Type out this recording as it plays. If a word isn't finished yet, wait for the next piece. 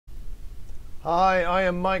Hi, I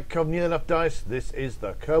am Mike of Near Enough Dice. This is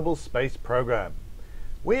the Kerbal Space Program.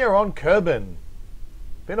 We are on Kerbin.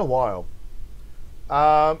 Been a while.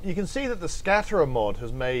 You can see that the Scatterer mod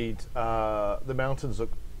has made the mountains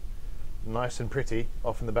look nice and pretty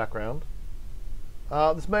off in the background.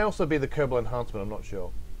 This may also be the Kerbal enhancement, I'm not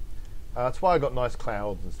sure. That's why I got nice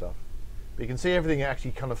clouds and stuff. But you can see everything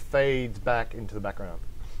actually kind of fades back into the background.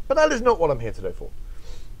 But that is not what I'm here today for.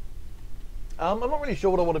 I'm not really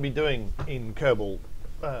sure what I want to be doing in Kerbal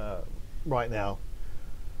right now.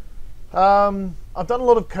 I've done a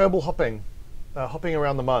lot of Kerbal hopping, hopping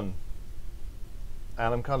around the Mun.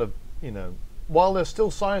 And I'm kind of, while there's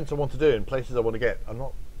still science I want to do and places I want to get, I'm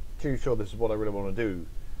not too sure this is what I really want to do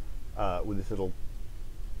with this little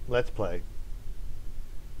Let's Play.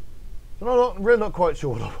 So I'm really not quite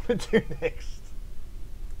sure what I want to do next.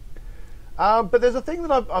 But there's a thing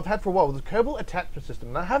that I've had for a while, the Kerbal Attachment System,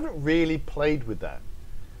 and I haven't really played with that.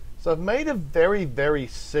 So I've made a very, very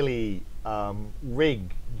silly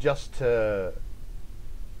rig just to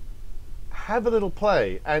have a little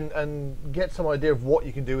play and get some idea of what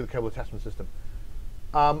you can do with the Kerbal Attachment System.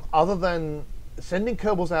 Other than sending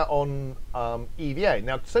Kerbals out on EVA.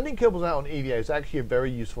 Now, sending Kerbals out on EVA is actually a very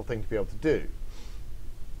useful thing to be able to do.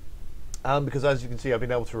 Because as you can see, I've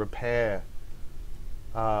been able to repair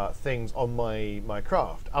things on my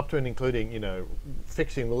craft, up to and including,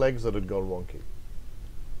 fixing the legs that had gone wonky.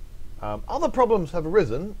 Other problems have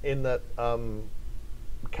arisen in that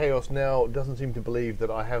Chaos now doesn't seem to believe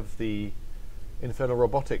that I have the Infernal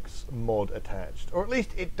Robotics mod attached, or at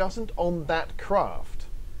least it doesn't on that craft.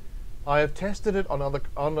 I have tested it on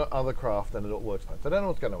other craft and it all works fine. So I don't know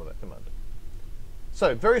what's going on with it. Never mind.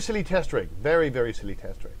 So, very silly test rig. Very, very silly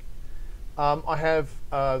test rig. I have,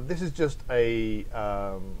 this is just a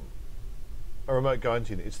remote guidance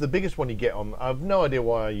unit. It's the biggest one you get on. I have no idea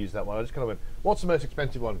why I use that one. I just kind of went, what's the most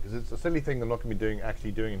expensive one? Because it's a silly thing I'm not going to be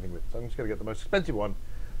actually doing anything with. So I'm just going to get the most expensive one.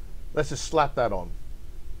 Let's just slap that on.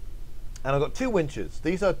 And I've got two winches.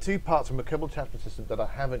 These are two parts from a Kerbal Attachment System that I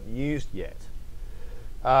haven't used yet.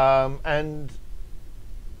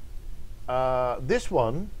 This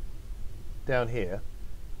one down here,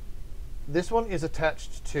 this one is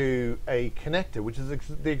attached to a connector, which is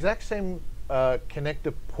the exact same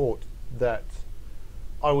connector port that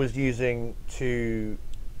I was using to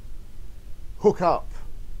hook up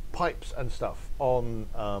pipes and stuff on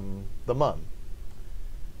the Mun.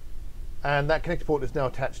 And that connector port is now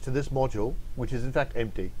attached to this module, which is in fact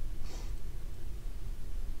empty.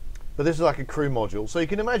 But this is like a crew module, so you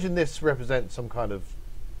can imagine this represents some kind of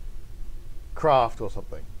craft or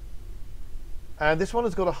something. And this one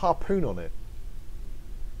has got a harpoon on it.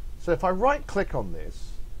 So if I right click on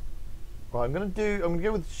this, right, I'm going to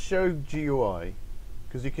go with show GUI,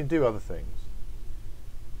 because you can do other things.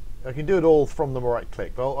 I can do it all from the right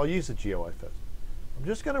click, but I'll use the GUI first. I'm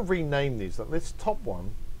just going to rename these. Like this top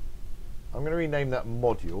one, I'm going to rename that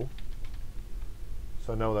module,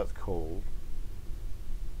 so I know what that's called.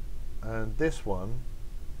 And this one,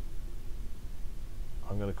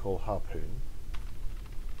 I'm going to call harpoon.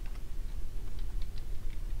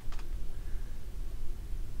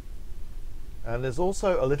 And there's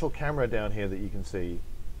also a little camera down here that you can see,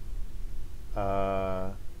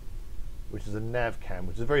 which is a nav cam,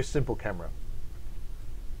 which is a very simple camera.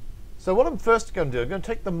 So what I'm first going to do, I'm going to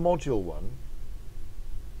take the module one,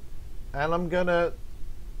 and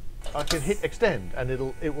I can hit extend, and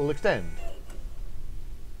it will extend.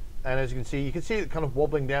 And as you can see it kind of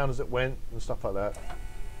wobbling down as it went and stuff like that.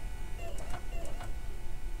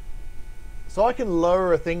 So I can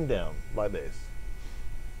lower a thing down like this.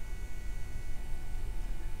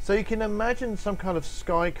 So you can imagine some kind of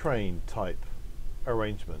sky crane type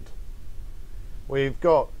arrangement. We've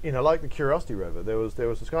got, like the Curiosity rover, there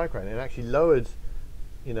was a sky crane and it actually lowered,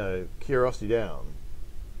 Curiosity down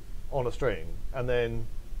on a string, and then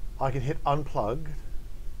I can hit unplug.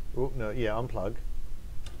 Oh no, yeah, unplug.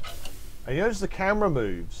 And you notice the camera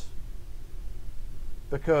moves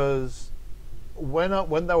because when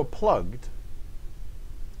they were plugged,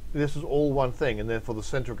 this was all one thing, and therefore the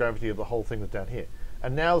center of gravity of the whole thing was down here.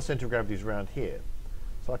 And now the center of gravity is around here.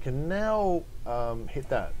 So I can now hit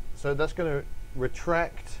that. So that's going to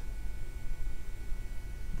retract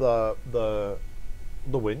the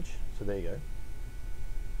winch. So there you go.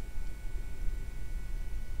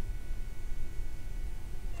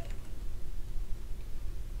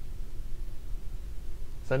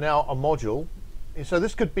 So now a module. So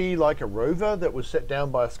this could be like a rover that was set down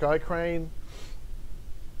by a sky crane.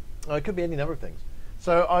 It could be any number of things.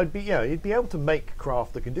 So you'd be able to make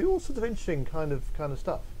craft that can do all sorts of interesting kind of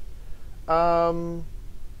stuff.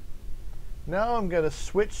 Now I'm going to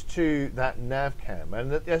switch to that nav cam,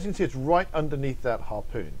 and as you can see, it's right underneath that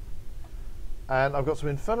harpoon. And I've got some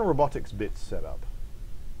Infernal Robotics bits set up.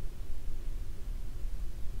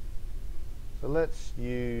 So let's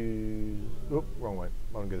use... Oop, wrong way.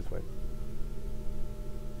 I want to go this way.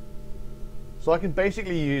 So I can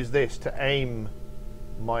basically use this to aim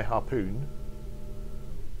my harpoon.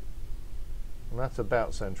 And that's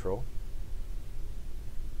about central.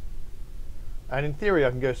 And in theory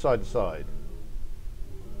I can go side to side.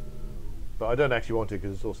 But I don't actually want to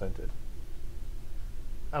because it's all centered.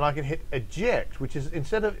 And I can hit eject, which is,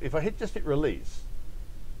 instead of, if I just hit release.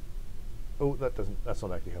 Oh, that's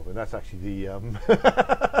not actually helping. That's actually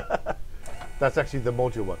the that's actually the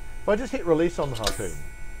module one. If I just hit release on the harpoon,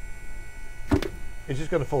 it's just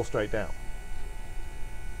going to fall straight down.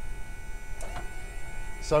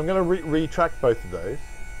 So I'm going to retract both of those.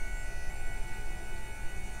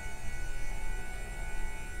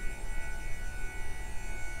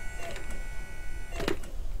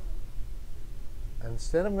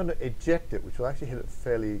 Instead I'm going to eject it, which will actually hit it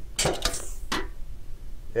fairly...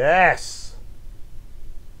 Yes!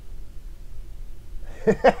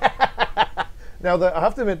 Now, I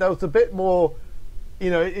have to admit, that was a bit more, you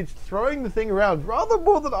know, it's throwing the thing around rather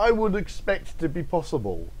more than I would expect to be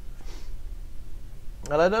possible.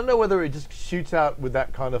 And I don't know whether it just shoots out with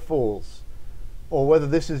that kind of force, or whether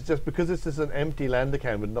this is just, because this is an empty lander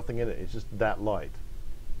can with nothing in it, it's just that light.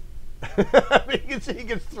 You can see it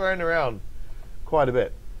gets thrown around quite a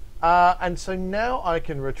bit. And so now I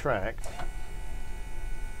can retract.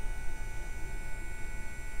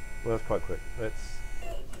 Well, that's quite quick.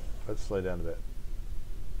 Let's slow down a bit.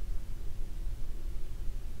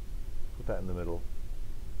 Put that in the middle.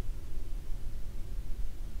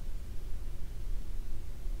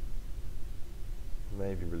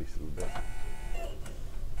 Maybe release it a little bit.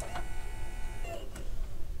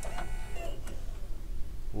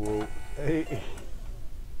 Whoa. Hey.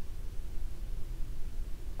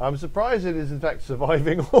 I'm surprised it is in fact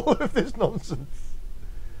surviving all of this nonsense.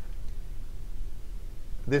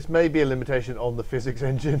 This may be a limitation on the physics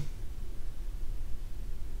engine.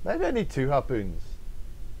 Maybe I need 2 harpoons.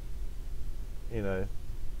 You know.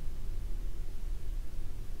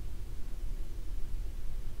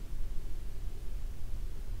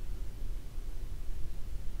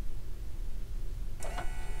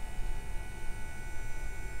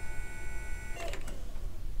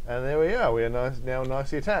 And there we are. We are now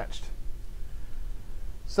nicely attached.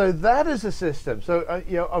 So that is a system. So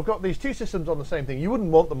you know, I've got these 2 systems on the same thing. You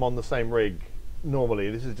wouldn't want them on the same rig normally.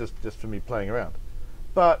 This is just for me playing around.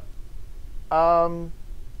 But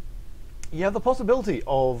you have the possibility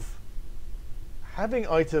of having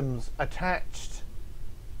items attached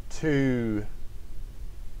to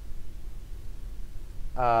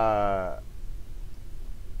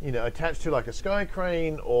you know, attached to like a sky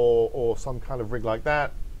crane or some kind of rig like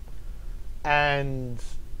that, and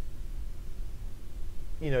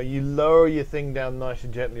you know, you lower your thing down nice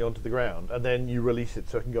and gently onto the ground, and then you release it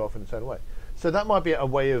so it can go off in its own way. So that might be a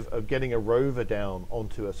way of getting a rover down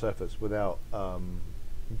onto a surface without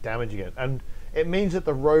damaging it. And it means that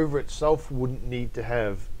the rover itself wouldn't need to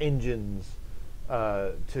have engines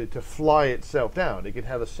to fly itself down. It could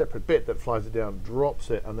have a separate bit that flies it down,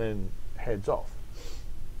 drops it, and then heads off.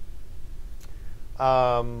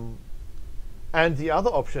 And the other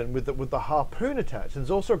option with the harpoon attached,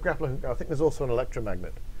 there's also a grappling hook. I think there's also an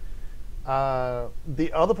electromagnet.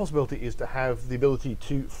 The other possibility is to have the ability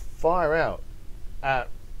to fire out at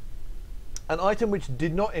an item which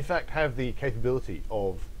did not in fact have the capability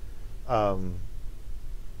of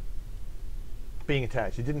being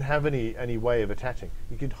attached. It didn't have any way of attaching.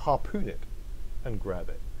 You could harpoon it and grab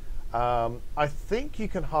it. I think you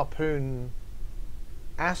can harpoon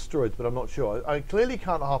asteroids, but I'm not sure. I clearly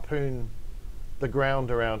can't harpoon the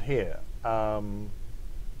ground around here. I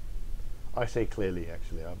say clearly,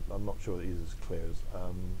 actually. I'm not sure that it is as clear as...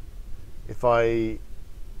 if I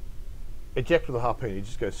eject with a harpoon, it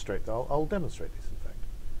just goes straight. I'll demonstrate this, in fact.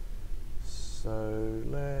 So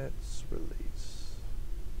let's release.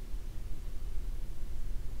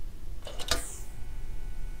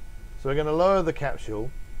 So we're going to lower the capsule.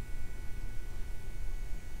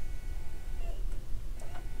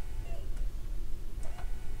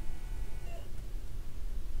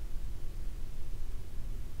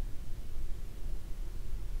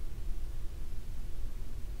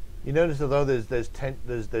 You notice, although there's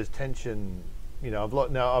tension, you know,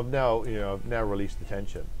 I've now released the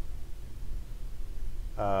tension.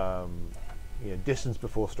 You know, distance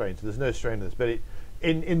before strain, so there's no strain in this. But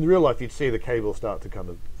in real life, you'd see the cable start to kind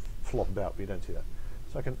of flop about, but you don't see that.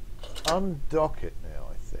 So I can undock it now,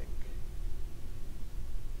 I think.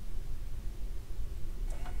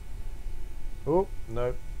 Oh,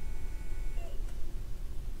 no.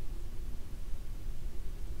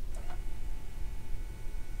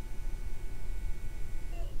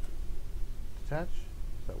 Detach?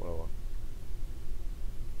 Is that what I want?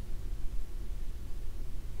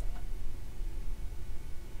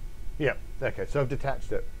 Yeah, okay, so I've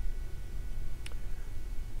detached it.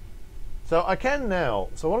 So I can now,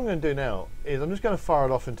 so what I'm going to do now is I'm just going to fire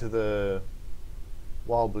it off into the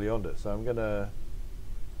wild beyond it. So I'm going to,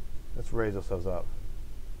 let's raise ourselves up.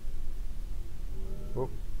 Whoop,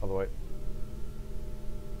 other way.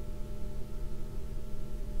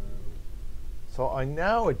 So I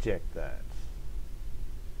now eject that.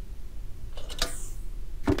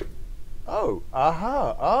 Oh,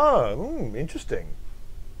 aha, interesting.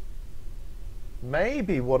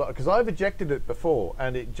 Maybe what, because I've ejected it before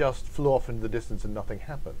and it just flew off into the distance and nothing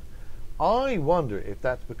happened. I wonder if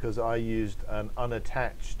that's because I used an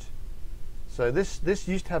unattached. So this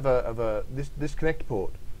used to have this connect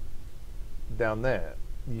port down there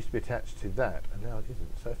used to be attached to that, and now it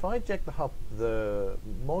isn't. So if I eject the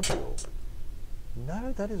module,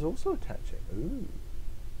 no, that is also attaching. Ooh.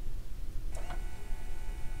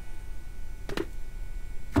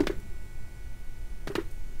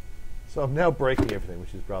 So I'm now breaking everything,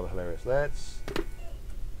 which is rather hilarious.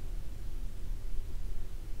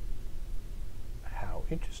 How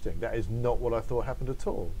interesting. That is not what I thought happened at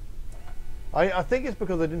all. I think it's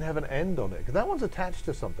because I didn't have an end on it, because that one's attached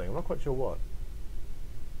to something. I'm not quite sure what.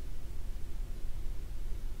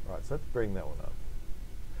 Right, so let's bring that one up.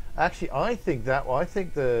 Actually, I think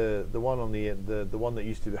the one on the one that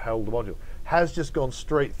used to hold the module has just gone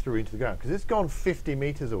straight through into the ground, because it's gone 50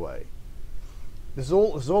 meters away. This is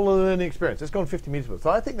all a learning experience. It's gone 50 meters away. So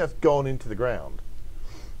I think that's gone into the ground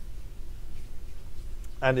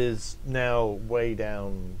and is now way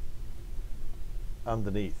down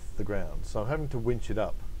underneath the ground. So I'm having to winch it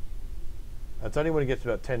up. And it's only when it gets to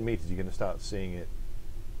about 10 meters you're going to start seeing it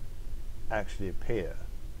actually appear.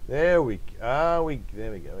 There we go.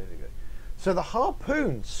 There we go. So the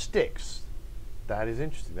harpoon sticks. That is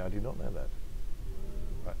interesting. I did not know that.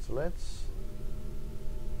 Right, so let's.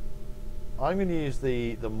 I'm going to use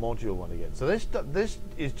the module one again. So this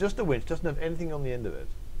is just a winch, doesn't have anything on the end of it.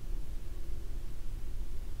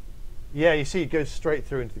 Yeah, you see it goes straight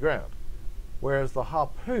through into the ground, whereas the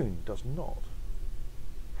harpoon does not.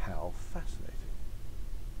 How fascinating.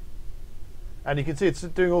 And you can see it's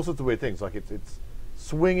doing all sorts of weird things, like it's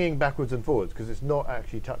swinging backwards and forwards because it's not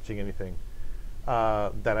actually touching anything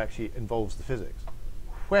that actually involves the physics.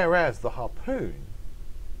 Whereas the harpoon,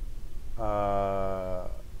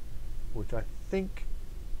 which I think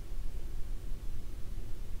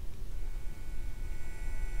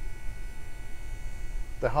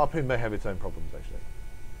the harpoon may have its own problems actually.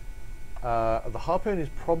 The harpoon is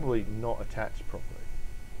probably not attached properly.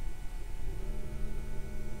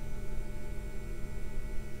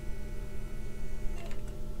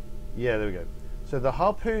 Yeah, there we go. So the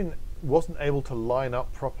harpoon wasn't able to line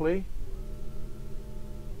up properly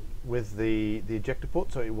with the ejector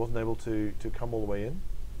port, so it wasn't able to come all the way in.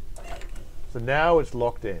 So now it's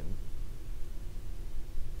locked in.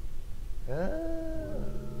 Oh,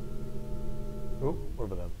 what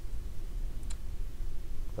have I done?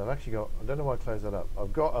 So I've actually got, I don't know why I closed that up.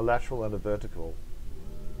 I've got a lateral and a vertical.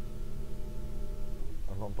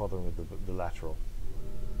 I'm not bothering with the lateral.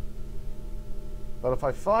 But if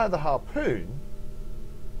I fire the harpoon,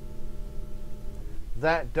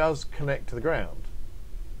 that does connect to the ground.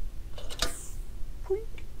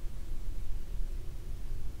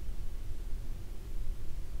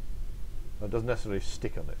 It doesn't necessarily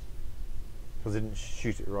stick on it because I didn't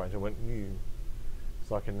shoot it right. I went,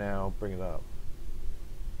 so I can now bring it up.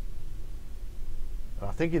 And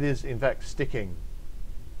I think it is in fact sticking.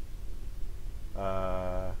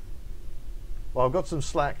 Well, I've got some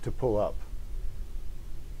slack to pull up.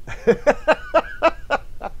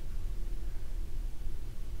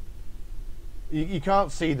 You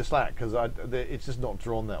can't see the slack because it's just not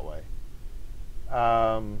drawn that way.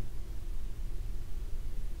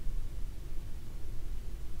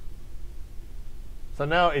 So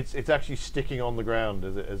now it's actually sticking on the ground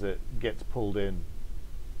as it gets pulled in.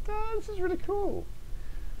 This is really cool.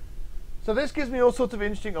 So this gives me all sorts of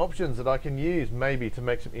interesting options that I can use maybe to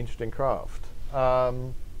make some interesting craft.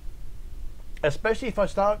 Especially if I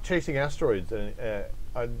start chasing asteroids,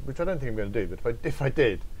 which I don't think I'm going to do, but if I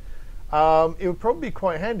did, it would probably be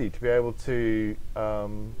quite handy to be able to.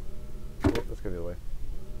 Let's go the other way.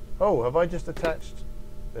 Oh, have I just attached?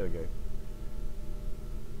 There we go.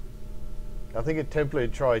 I think it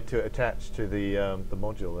temporarily tried to attach to the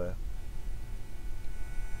module there.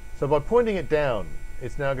 So by pointing it down,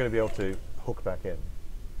 it's now going to be able to hook back in.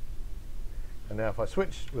 And now if I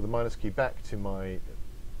switch with the minus key back to my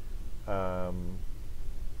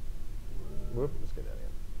whoop, let's get down again.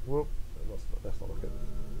 Whoop, that's not look good.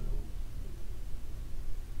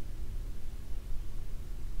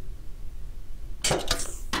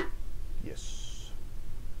 Yes.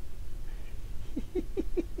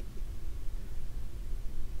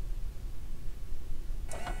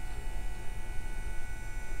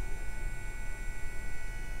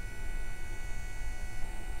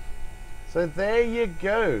 So there you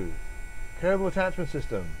go. Kerbal Attachment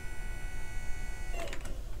System.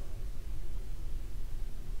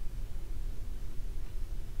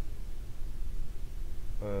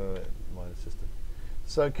 Minus system.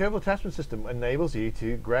 So Kerbal Attachment System enables you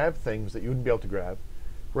to grab things that you wouldn't be able to grab,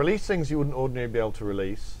 release things you wouldn't ordinarily be able to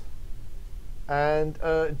release, and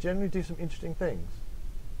generally do some interesting things.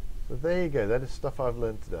 So there you go. That is stuff I've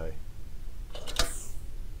learned today.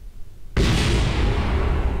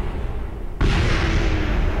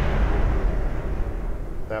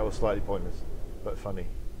 That was slightly pointless, but funny.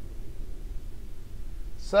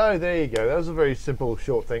 So there you go. That was a very simple,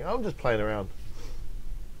 short thing. I'm just playing around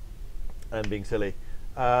and being silly.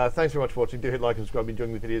 Thanks very much for watching. Do hit like and subscribe.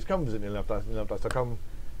 Enjoying the videos. Come visit me at neilupdice.com.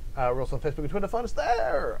 We're also on Facebook and Twitter. Find us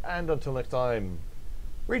there. And until next time,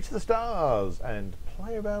 reach the stars and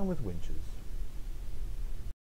play around with winches.